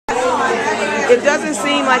It doesn't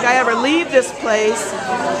seem like I ever leave this place,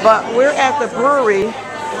 but we're at the brewery,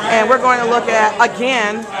 and we're going to look at,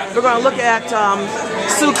 again, we're going to look at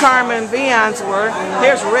Sue CARMAN-VIAN's work.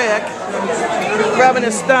 Here's Rick, rubbing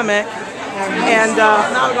his stomach, and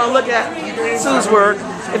now we're going to look at Sue's work.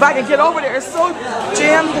 If I can get over there, it's so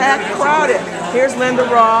jam-packed, crowded. Here's Linda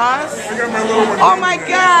Ross. Oh my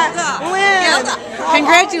God, Lynn!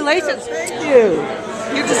 Congratulations. Thank you.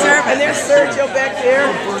 You deserve it. And there's Sergio back there.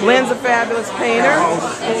 Lynn's a fabulous painter.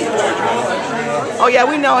 Oh yeah,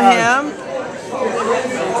 we know him.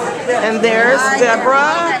 And there's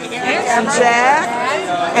Deborah and Jack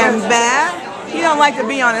and Bat. He don't like to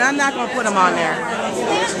be on it. I'm not going to put him on there.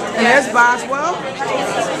 And there's Boswell.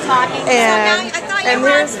 And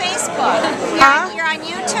you're on Facebook. Huh? You're on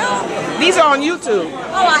YouTube? These are on YouTube.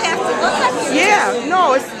 Oh, I have to look up YouTube. Yeah,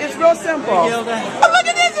 no, it's real simple. Oh, look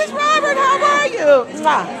at this. It's Robert. How are you? It's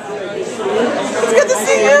good to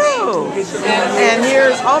see you. And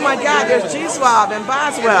here's, oh my God, there's G-Swab and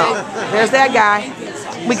Boswell. There's that guy.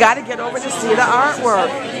 We got to get over to see the artwork.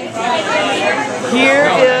 Here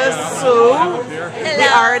is Sue, the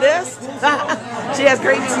artist. She has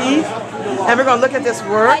great teeth. And we're going to look at this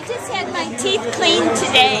work. I just had my teeth cleaned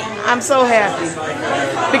today. I'm so happy.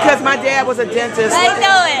 Because my dad was a dentist. I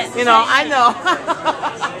know it. You know, I know.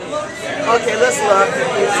 Okay, let's look.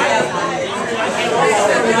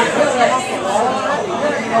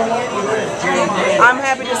 I'm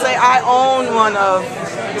happy to say I own one of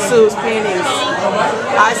Sue's paintings.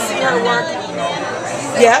 I see her work.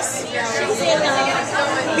 Yes?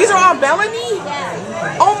 These are all Melanie?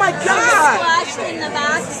 Oh my God! In the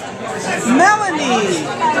box. Melanie!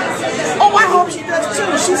 Oh, I hope she does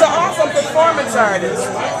too. She's an awesome performance artist.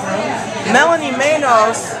 Melanie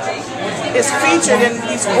Manos is featured in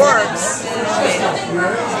these works.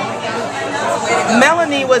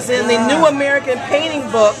 Melanie was in the New American Painting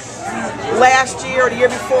book last year or the year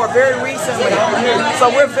before, very recently. So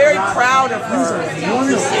we're very proud of her.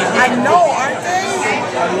 I know, aren't they?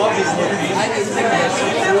 I love these little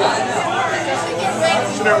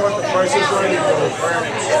Should I want the prices right?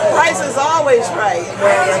 Price is always right.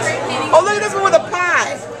 Oh, look at this one with a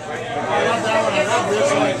pie.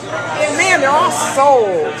 Man, they're all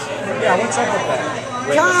sold. Yeah, what's up with that?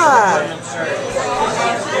 God.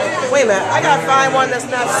 Wait a minute, I gotta find one that's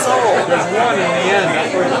not sold. There's one in the end,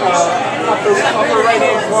 upper right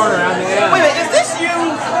hand corner on the end. Wait a minute, is this you?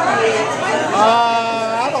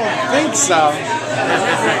 I don't think so.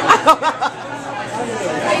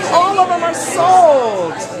 All of them are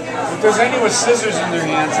sold. If there's any with scissors in their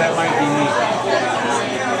hands, that might be neat.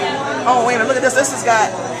 Oh, wait a minute, look at this. This has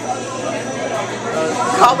got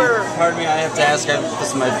color. Pardon me, I have to ask. This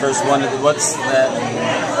is my first one. What's that?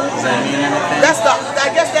 Does that mean anything? That's the.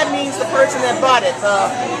 I guess that means the person that bought it.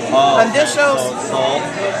 Initials. Sold.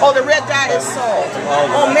 Oh, the red dot is sold.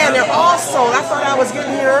 Oh man, they're all sold. I thought I was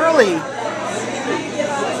getting here early.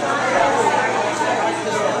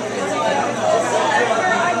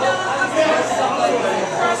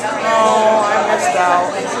 Oh, I missed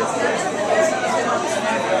out.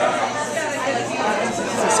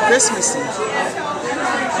 It's Christmassy.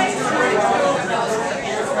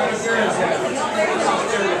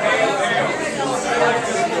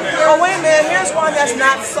 Oh, wait a minute. Here's one that's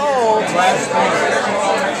not sold. Last one.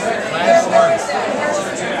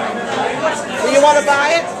 Do you want to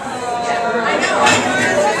buy it?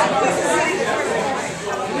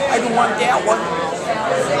 I don't want that one.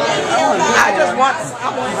 I just want some.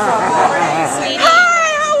 Hi,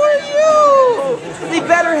 how are you? The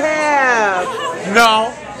better half.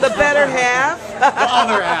 No. The better half? The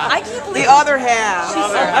other half. I can't believe The other half.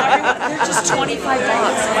 they're just $25.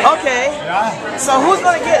 Okay. So who's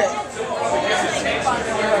going to get it?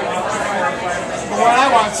 What I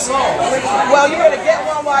want sold. Well, you're going to get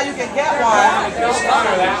one while you can get one.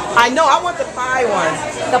 I know. I want the pie one.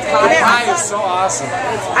 The pie. Pie is so awesome.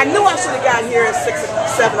 I knew I should have gotten here at 7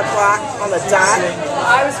 o'clock on the dot.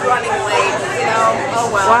 I was running late, you know. Oh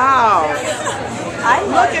well. Wow.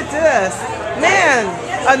 Look at this. Man,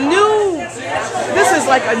 a new, this is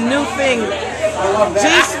like a new thing.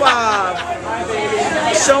 G-Swab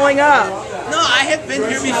showing up. No, I have been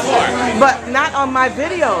here before. But not on my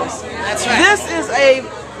videos. That's right. This is a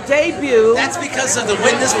debut. That's because of the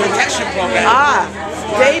Witness Protection Program.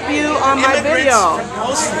 Debut on my Immigrants video. from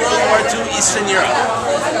post-World War II Eastern Europe.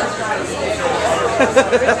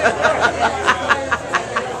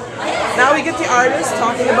 Now we get the artist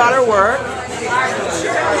talking about her work.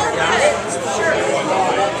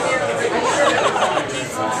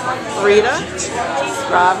 Rita,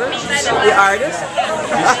 Robert, the artist.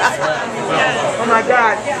 Oh my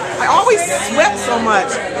God, I always sweat so much.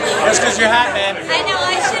 That's because you're hot, man. I know,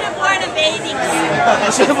 I should have worn a bathing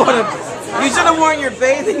You should have worn your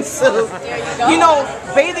bathing suit. You know,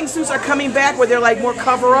 bathing suits are coming back where they're like more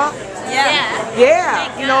cover up. Yeah.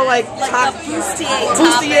 Yeah. You know, like top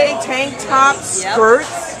bustier tank tops,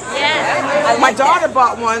 skirts. Yeah. My daughter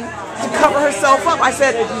bought one to cover herself up. I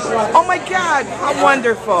said, oh my God, how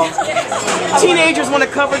wonderful. Teenagers want to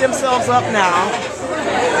cover themselves up now.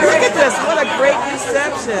 Look at this, what a great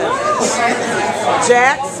reception.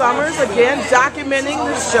 Jack Summers again documenting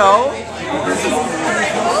the show.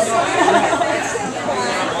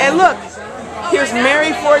 And look, here's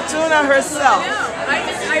Mary Fortuna herself.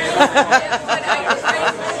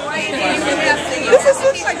 This is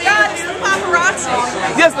oh my God, it's the paparazzi.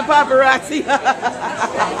 Yes, the paparazzi.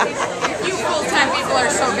 You full-time people are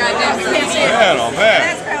so goddamn crazy. Man, oh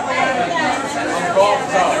man.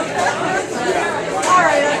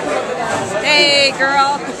 Hey,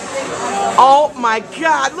 girl. Oh my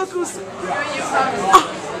God, look who's...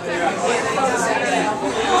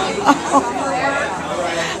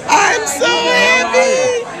 I'm so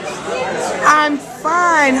happy. I'm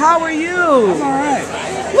fine. How are you? I'm all right.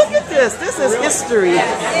 Look at this. This is history.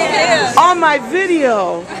 On my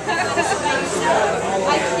video.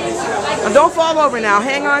 Now don't fall over now.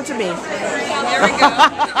 Hang on to me. There we go.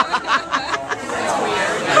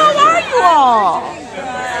 How are you all?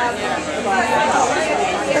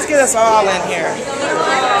 Let's get us all in here.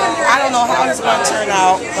 I don't know how it's going to turn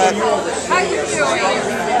out, but How you doing?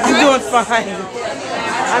 I'm doing fine.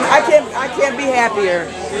 I can't be happier.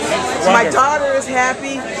 My daughter is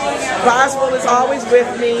happy. Boswell is always with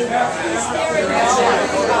me.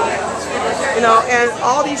 You know, and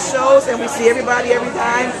all these shows, and we see everybody every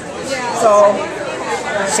time. So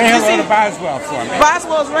Say hello to Boswell for me.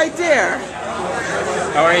 Boswell's right there.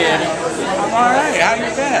 How are you, Eddie? I'm all right. How you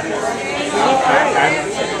been? I'm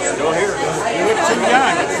still here. You look too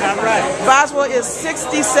young. It's not right. Boswell is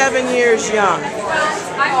 67 years young.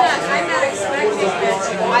 I'm not expecting it.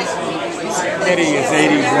 Eddie is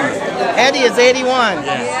 81. Eddie is 81.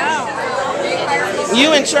 Yeah.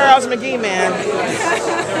 You and Charles McGee, man.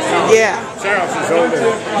 Yeah. Charles is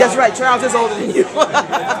older. That's right, Charles is older than you.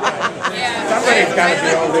 Somebody's got to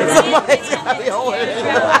be older than Somebody's got to be older than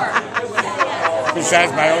you.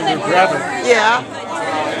 besides my older brother. Yeah.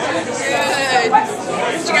 Good.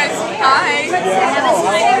 You guys, hi.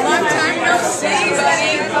 Long time no see,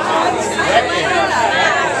 buddy.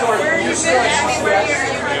 Where you been? Where are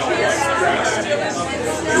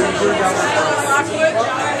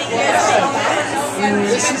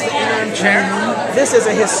This is the interim chair. This is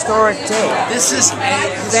a historic day. This is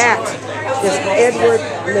That is Edward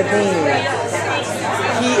Levine.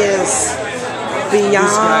 He is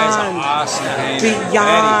beyond, awesome.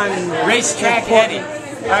 beyond Racetrack Eddie.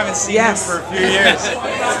 I haven't seen him for a few years.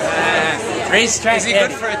 Racetrack Eddie. Is he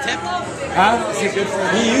good for a tip? Huh? Is he good for a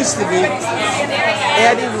tip? He used to be.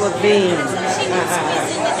 Eddie Levine.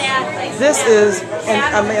 This is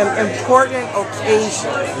an important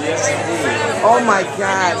occasion. Oh my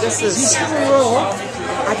God, this is...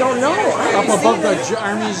 I don't know. Up above the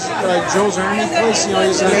Army's, Joe's Army place, you know,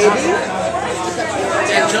 he's Maybe.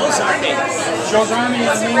 Yeah, Joe's Army. Joe's Army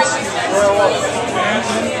on Main Street.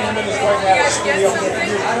 Him and his wife have a studio.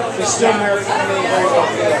 He's still married to me very well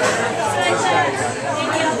together.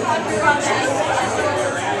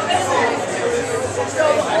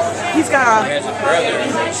 He's got a... He has a brother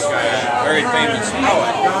who's a very famous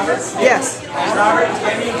poet. Yes.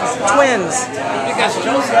 Twins. Because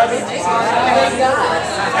Joe's Army.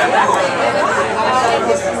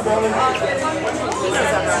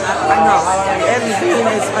 I know. Ed Levine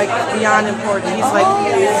is like beyond important. He's like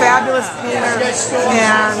a fabulous painter,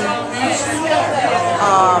 and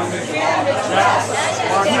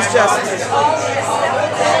he's just...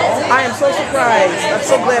 I am so surprised. I'm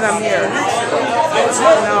so glad I'm here.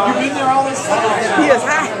 You've been there all this time. He is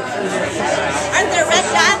hot. Aren't there red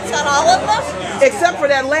dots on all of them? Except for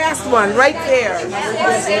that last one right there.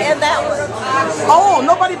 And that one. Oh,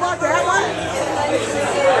 nobody bought that one?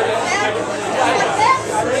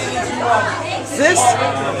 This?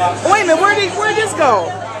 Wait a minute, where did this go?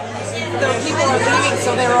 The people are leaving,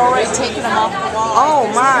 so they were already taking them off the wall. Oh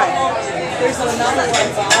my. There's another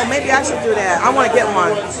one. Oh, maybe I should do that. I want to get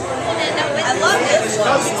one. I love this.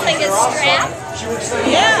 Looks like a strap.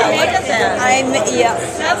 Yeah, look at that. Yeah.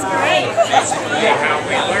 That's great. How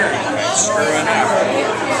we learn. Screwing up.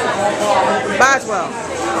 Boswell.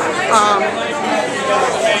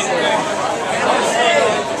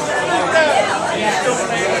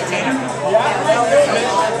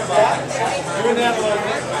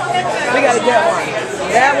 We got to get one.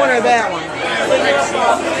 That one or that one?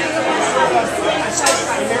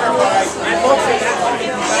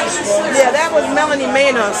 Yeah, that was Melanie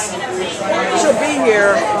Manos. She'll be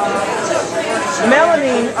here.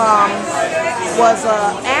 Melanie was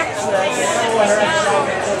an actress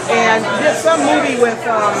and did some movie with,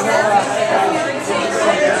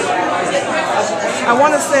 I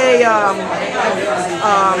want to say,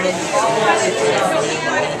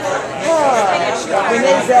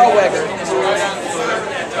 Renee Zellweger.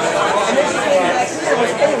 And then she came back here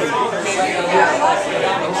with Amy.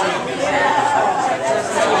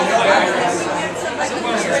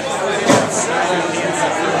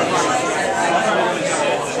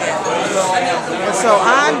 And so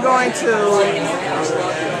I'm going to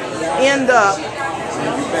end up